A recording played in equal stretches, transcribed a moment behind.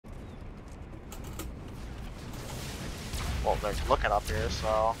Well, they're looking up here,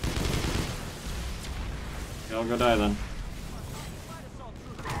 so... Yeah, I'll go die then.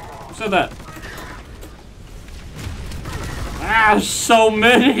 Who said that? Ah, so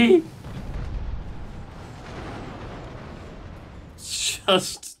many! It's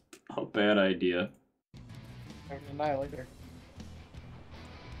just a bad idea. Annihilator.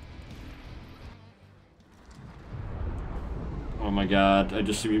 Oh my god, I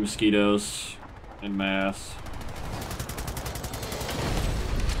just see mosquitoes en masse.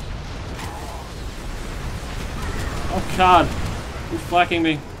 Oh god, who's flacking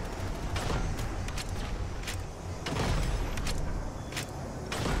me?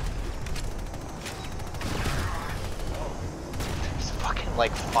 There's fucking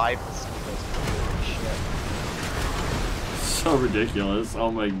like 5 mosquitoes. Holy shit. So ridiculous,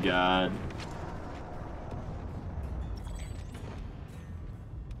 oh my god.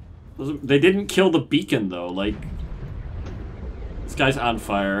 They didn't kill the beacon though, like... This guy's on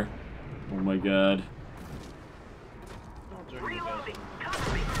fire. Oh my god.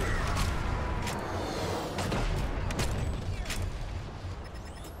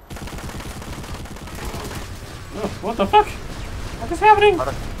 Oh, what the fuck? What is happening?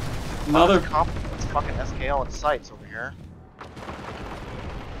 Another... It's fucking SKL and sights over here.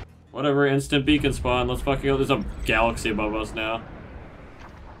 Whatever, instant beacon spawn, let's fucking go. There's a galaxy above us now.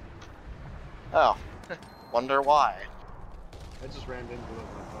 Oh, wonder why. I just ran into it.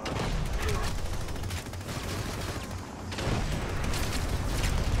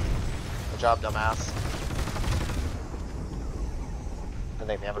 Good job, dumbass. I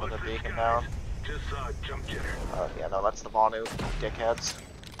think they have another beacon down. Just saw a jump jitter. Yeah, no, that's the Vonu, dickheads.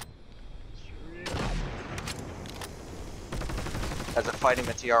 As if fighting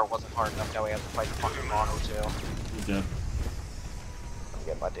the TR wasn't hard enough, now we have to fight the fucking Vonu too. He's dead. I'm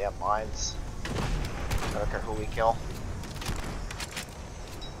getting my damn mines. I don't care who we kill.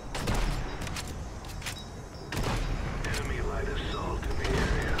 Enemy light assault in the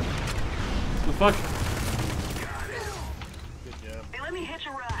area. The fuck? Got it. Good job. Hey, let me hitch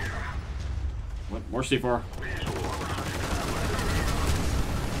a ride. What? More C4.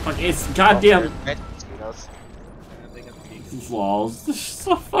 Fuck, it's goddamn... Mosquitoes. Lols. This is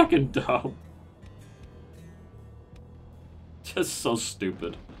so fucking dumb. Just so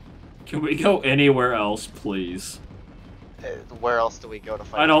stupid. Can we go anywhere else, please? Where else do we go to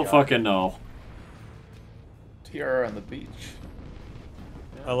fight? I don't TR? fucking know. TR on the beach.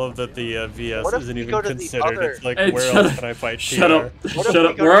 I love that the VS What if isn't we even go to the considered. other- It's like, Hey, where shut else up. can I fight TR? Shut up. What if Shut we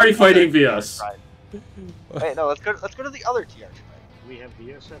up. go We're to already the fighting other TR VS. tribe? Wait, no, let's go to the other TR tribe. We have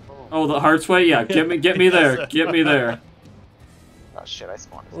VS at home. Oh, the Hearts way? Yeah, get me there. Get me there. Oh shit, I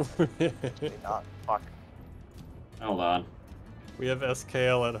spawned. Actually not. Fuck. Hold on. We have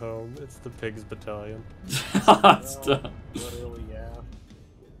SKL at home. It's the Pigs Battalion. It's done. Literally, yeah.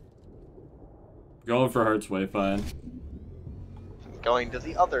 Going for Hearts way, fine. Going to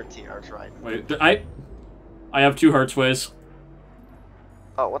the other TR tribe. Wait, I have 2 Hearts ways.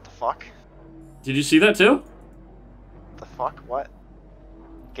 Oh, what the fuck? Did you see that too? The fuck? What?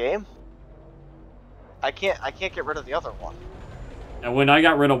 Game? I can't get rid of the other one. And when I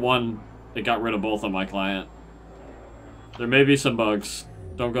got rid of one, it got rid of both on my client. There may be some bugs.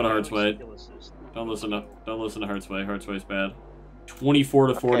 Don't go to Hearts way. Don't listen to Hearts way. Hearts way's bad. 24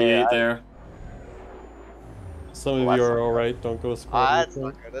 to 48 there. Some Well, of you that's are not alright, don't go squad. That's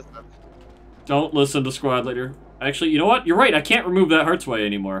not good, is it? Don't listen to squad leader. Actually, you know what? You're right. I can't remove that Hearts way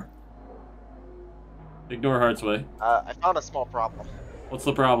anymore. Ignore Hearts way. I found a small problem. What's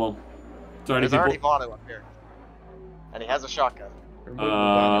the problem? There's already Vonu up here. And he has a shotgun.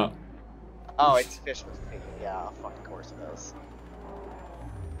 Uh, Oh, it's fish with me. Yeah, fuck, of course it is.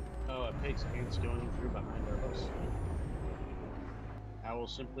 Oh, it takes ants going through behind our house. I will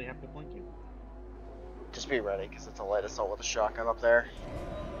simply have to blink you. Just be ready, because it's a light assault with a shotgun up there.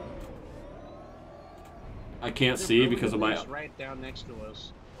 I can't see because of my... It's right down next to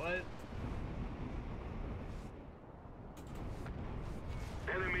us. What?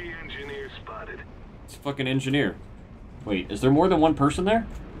 Enemy engineer spotted. It's a fucking engineer. Wait, is there more than one person there?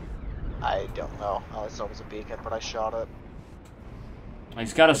 I don't know. All I saw was a beacon, but I shot it.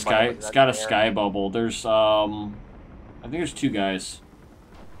 It's got a sky. It's got a sky bubble. There's I think there's 2 guys.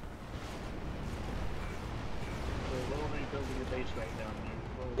 We're literally building a base right down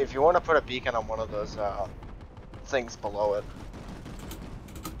there. If you want to put a beacon on one of those things below it.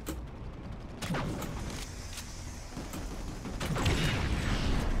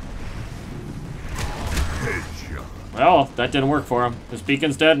 Well, that didn't work for him. His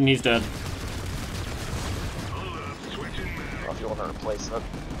beacon's dead and he's dead. If you want to replace it.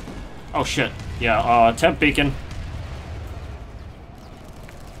 Oh shit. Yeah, temp beacon.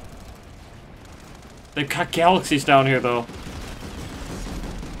 They've got galaxies down here, though.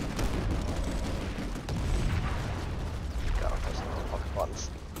 God, there's some fucking buttons.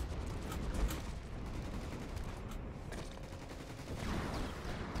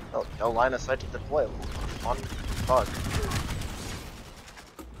 Oh, no line of sight to deploy. Fun bug.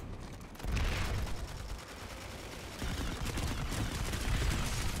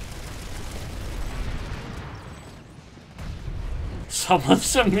 Someone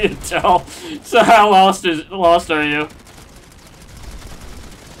sent me a tell. So how lost are you?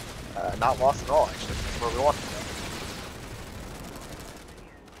 Not lost at all, actually. That's where we want to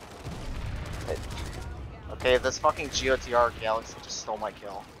go. Hey. Okay, this fucking GOTR galaxy just stole my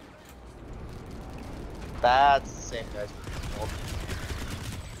kill. That's the same guys we killed.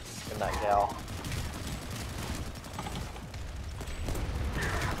 In that gal.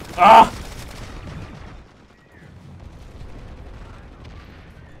 Ah!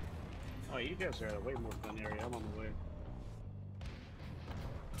 Oh, you guys are at a way more fun area. I'm on the way.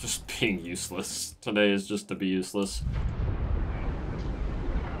 Just being useless. Today is just to be useless.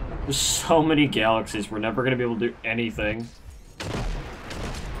 There's so many galaxies, we're never gonna be able to do anything.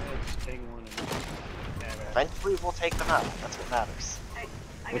 Eventually we'll take them out. That's what matters.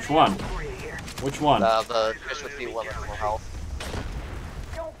 Which one? Which one? The fish with feet with full health.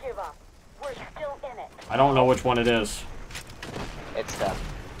 Don't give up. We're still in it. I don't know which one it is. It's them.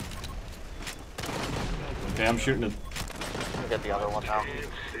 Okay, I'm shooting it. We'll get the other one now.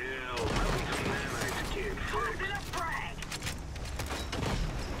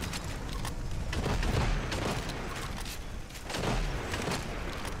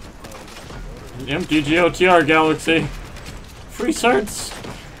 Empty GOTR galaxy. Free certs.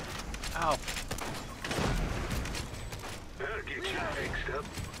 Ow.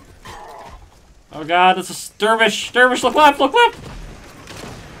 Oh god, it's a dervish. Dervish, look left, look left.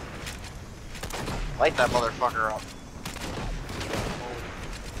 Light that motherfucker up.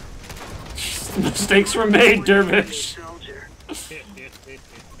 Mistakes were made, dervish.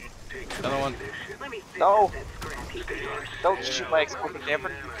 Another one. No! Don't shoot my explosive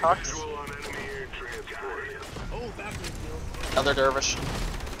damper, cocks. Another dervish.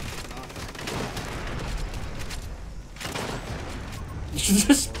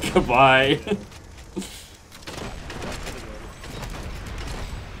 Just goodbye.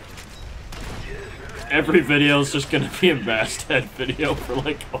 Every video is just gonna be a masthead video for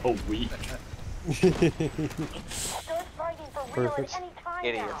like a week. Perfect.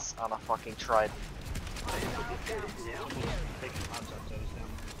 Idiots on a fucking trident.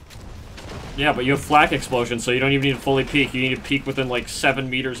 Yeah, but you have flak explosion, so you don't even need to fully peek. You need to peek within like 7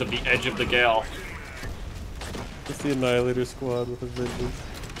 meters of the edge of the gale. It's the Annihilator squad with a vengeance.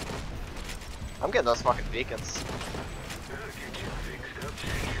 I'm getting those fucking beacons.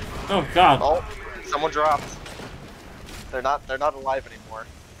 Oh god. Oh, someone dropped. They're not alive anymore.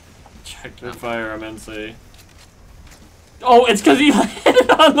 Check your fire, MNC. Oh, it's because he landed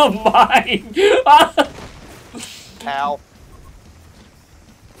on the mine! Ow.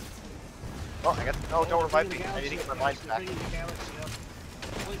 Oh, I got. No, don't revive me. I need to get my mind back.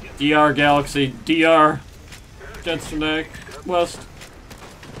 DR Galaxy, DR. Jetson West.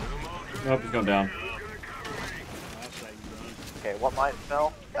 Oh, he's going down. Okay, what mine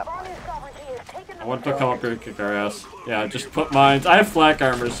fell? That mine. I want to come up here and kick our ass. Yeah, just put mines. I have flak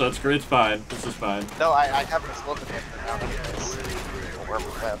armor, so it's great. It's fine. This is fine. No, I have an explosive damper now. Anyways. Wherever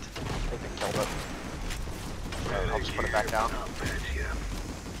it went. I think they killed it. Okay, I'll just put it back down.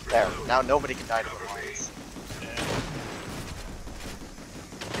 There. Now nobody can die to the mines.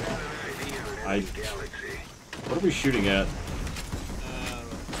 What are we shooting at?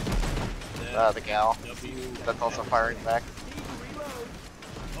 The gal. That's also firing back.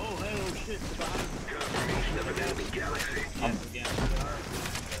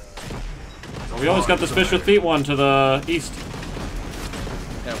 We always got this fish with feet one to the east.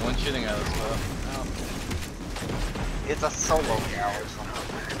 Yeah, one shooting at us, though. It's a solo gal or something.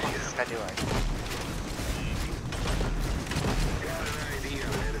 What is this guy doing?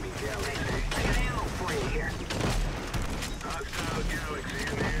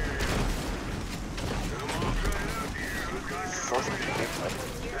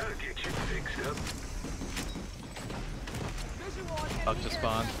 Up to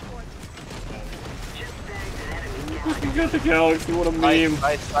spawn. You got the galaxy, what a meme.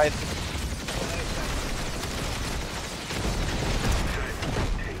 Side.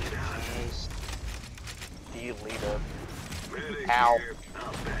 Deleted. Ow.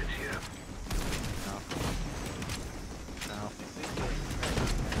 No.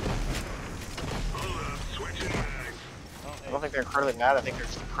 I don't think they're incredibly mad, I think they're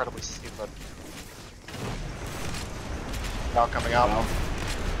just incredibly stupid. Now coming out. Wow.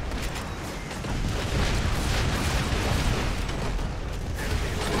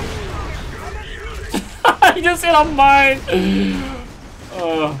 I just hit a mine!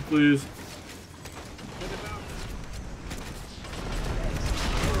 Oh, please.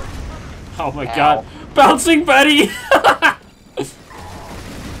 Oh my god. Bouncing Betty!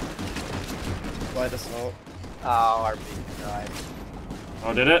 Light assault. Oh, our beacon died.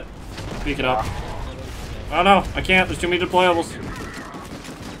 Oh, did it? Speak it up. Oh no, I can't. There's too many deployables.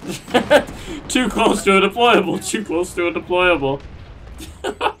 Too close to a deployable. Too close to a deployable.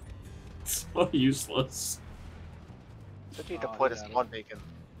 So useless. If you deployed this one beacon,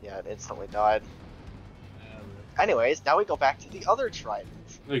 yeah, it instantly died. Anyways, now we go back to the other trident.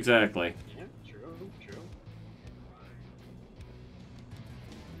 Exactly. Yeah, true.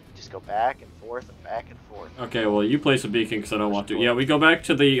 Just go back and forth and back and forth. Okay, well, you place a beacon because I don't want to. Yeah, we go back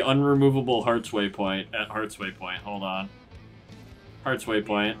to the unremovable Heartsway point at Heartsway point. Hold on. Heartsway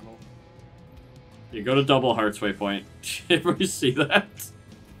point. You go to double Heartsway point. Did you see that?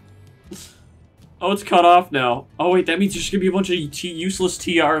 Oh, it's cut off now. Oh, wait, that means there's gonna be a bunch of useless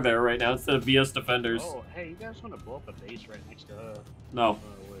TR there right now instead of VS defenders. Oh, hey, you guys want to blow up a base right next to No,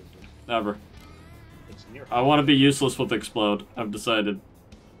 what is this? never. It's near. I want to be useless with Explode. I've decided.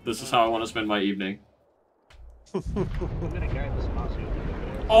 This is how I want to spend my evening. I'm gonna guide this mouse here.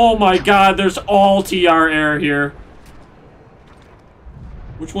 Oh my god, there's all TR air here.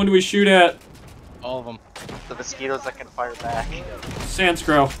 Which one do we shoot at? All of them. The mosquitoes that can fire back.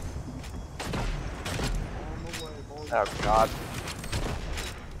 Sandscrow. Oh god.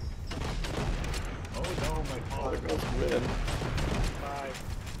 Oh no, my father goes Win. five.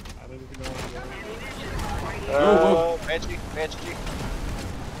 I don't even know what Oh, Banshee, Banshee.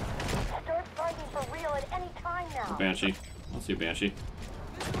 Start fighting for real at any time now. Banshee. Let's see Banshee.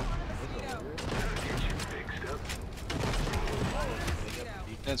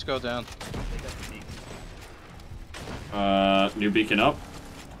 Let's go down. New beacon up.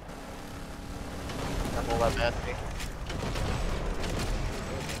 Double that Banshee.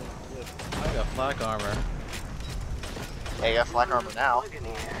 I got flak armor. Yeah, you got flak armor now.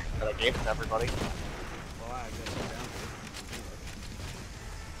 That I gave it to everybody. Well, I guess I'm down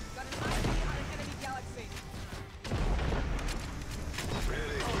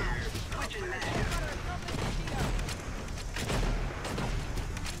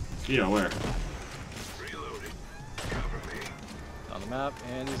Yeah, where? On the map,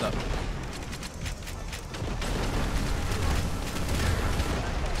 and he's up.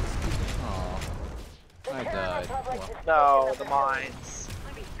 Aw. I died. Wow. No, the mines.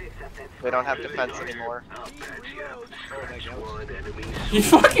 We don't have defense anymore. He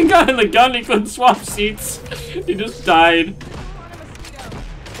fucking got in the gun, he couldn't swap seats. He just died.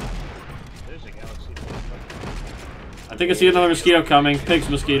 There's a galaxy. I think I see another mosquito coming. Pig's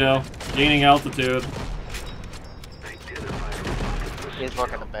mosquito. Gaining altitude. He's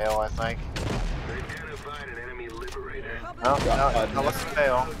looking to bail, I think. No, no, looking to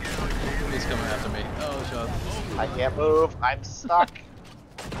bail. He's coming after me. Oh, shot. I can't move. I'm stuck.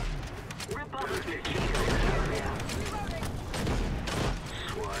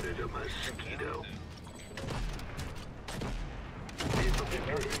 Swatted a mosquito.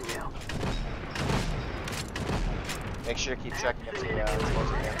 Make sure to keep checking if the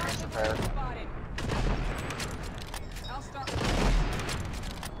explosive damage is repaired.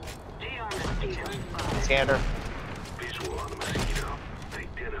 Scanner. Visual on the mosquito.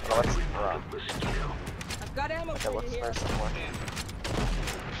 Oh, let's Identify mosquito. I've got ammo okay, for looks you here. very similar.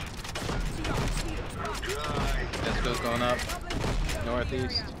 Dry. Disco's going up.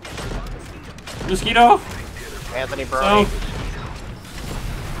 Northeast. Mosquito! Anthony Brony. So,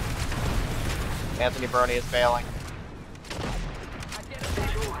 Anthony Brony is bailing.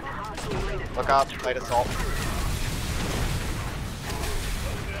 Look up, light assault.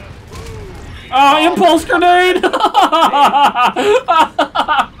 oh, impulse grenade!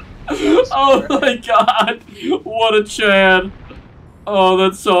 Oh my god! What a Chad! Oh,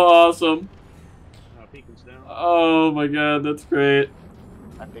 that's so awesome. Beacon's down. Oh my god, that's great.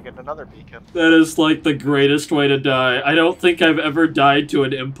 I'm digging another beacon. That is like the greatest way to die. I don't think I've ever died to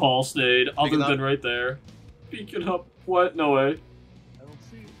an impulse nade other Beacon than up. right there. Beacon up. What? No way. I don't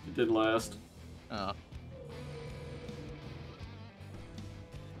see it. It didn't last. Oh.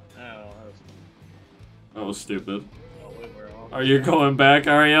 Oh, That was stupid. oh wait, we're all. Are you going back,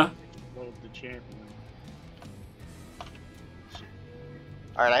 are ya? Load the champion.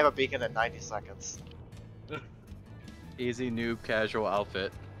 Alright, I have a beacon in 90 seconds. Easy noob casual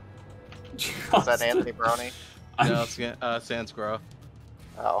outfit. Is that Anthony Brony? No, Sandscrow.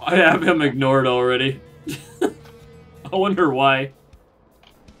 Oh. I have him ignored already. I wonder why.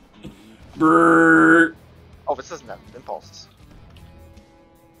 Brrr. Oh, this isn't that impulses.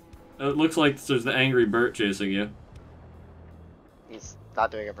 It looks like there's the angry Bert chasing you. He's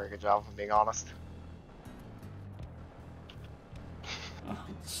not doing a very good job, if I'm being honest.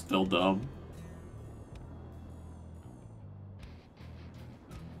 Still dumb.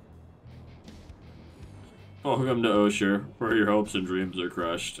 Welcome to Osher, where your hopes and dreams are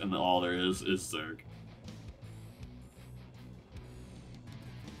crushed, and all there is Zerg.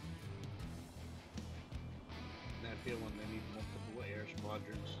 I feel when they need multiple air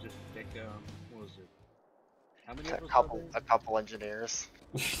squadrons just to take down, what was it? How many of us are there? A couple engineers.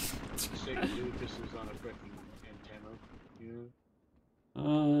 6 Lucases on a freaking antenna. Yeah.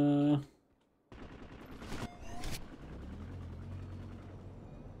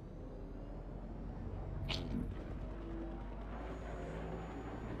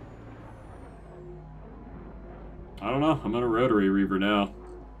 I don't know. I'm in a rotary reaver now.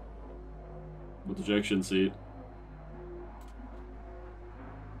 With ejection seat.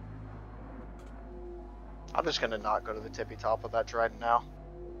 I'm just gonna not go to the tippy top of that trident now.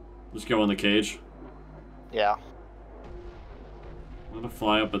 Just go in the cage. Yeah. I'm gonna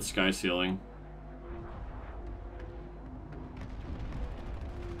fly up at sky ceiling.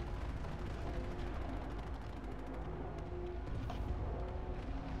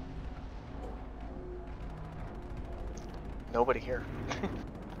 Nobody here.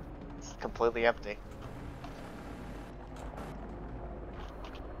 It's completely empty.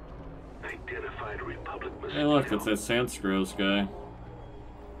 Identified Republic Hey look, mosquito. it's that Sandscrows guy.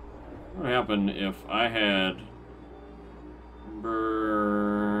 What would happen if I had...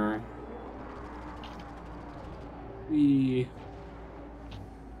 Brrr... We...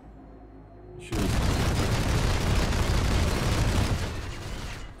 Should've...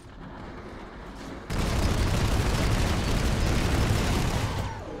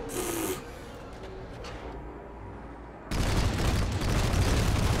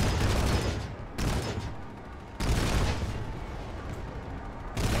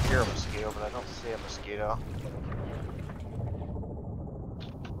 I hear a mosquito, but I don't see a mosquito.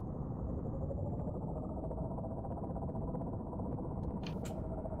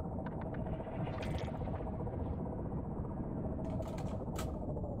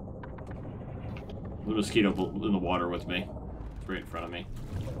 The mosquito in the water with me. It's right in front of me.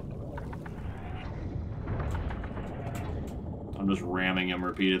 I'm just ramming him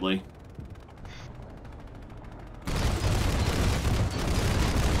repeatedly.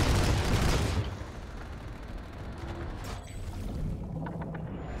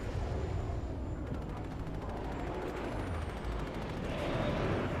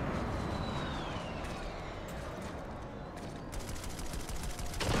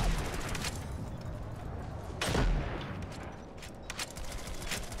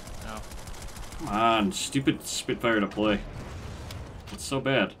 Come on, stupid Spitfire to play. It's so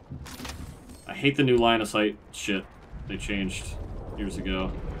bad. I hate the new line of sight shit they changed years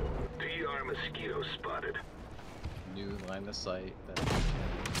ago. DR mosquito spotted. New line of sight that we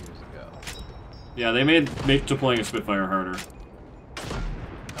changed years ago. Yeah, they made playing a Spitfire harder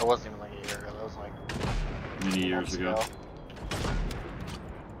That wasn't even like a year ago. That was like many years months ago.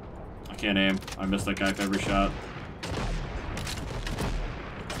 I can't aim. I miss that guy with every shot.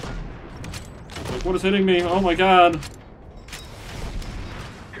 Like, what is hitting me? Oh my god!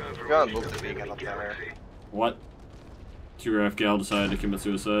 You gotta move the beacon up there. What? QRF Gal decided to commit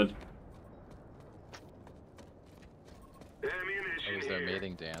suicide. It was their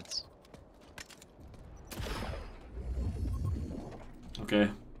mating dance. Okay.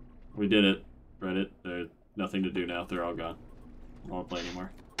 We did it. Reddit. There's nothing to do now. They're all gone. I don't want to play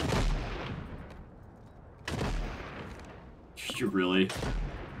anymore. You really?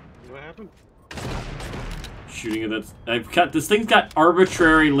 What happened? Shooting at that. I've got this thing's got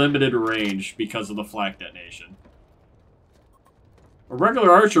arbitrary limited range because of the flak detonation. A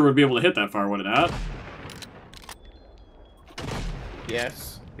regular archer would be able to hit that far, would it not?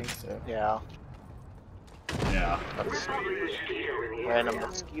 Yes, I think so. Yeah. Yeah. That's random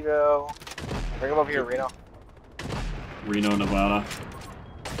mosquito. Bring him over here, Reno. Reno, Nevada.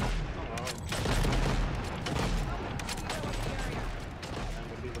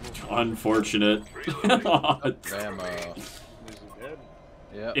 Unfortunate. Ammo. Is he dead?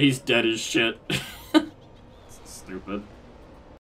 Yep. He's dead as shit. Stupid.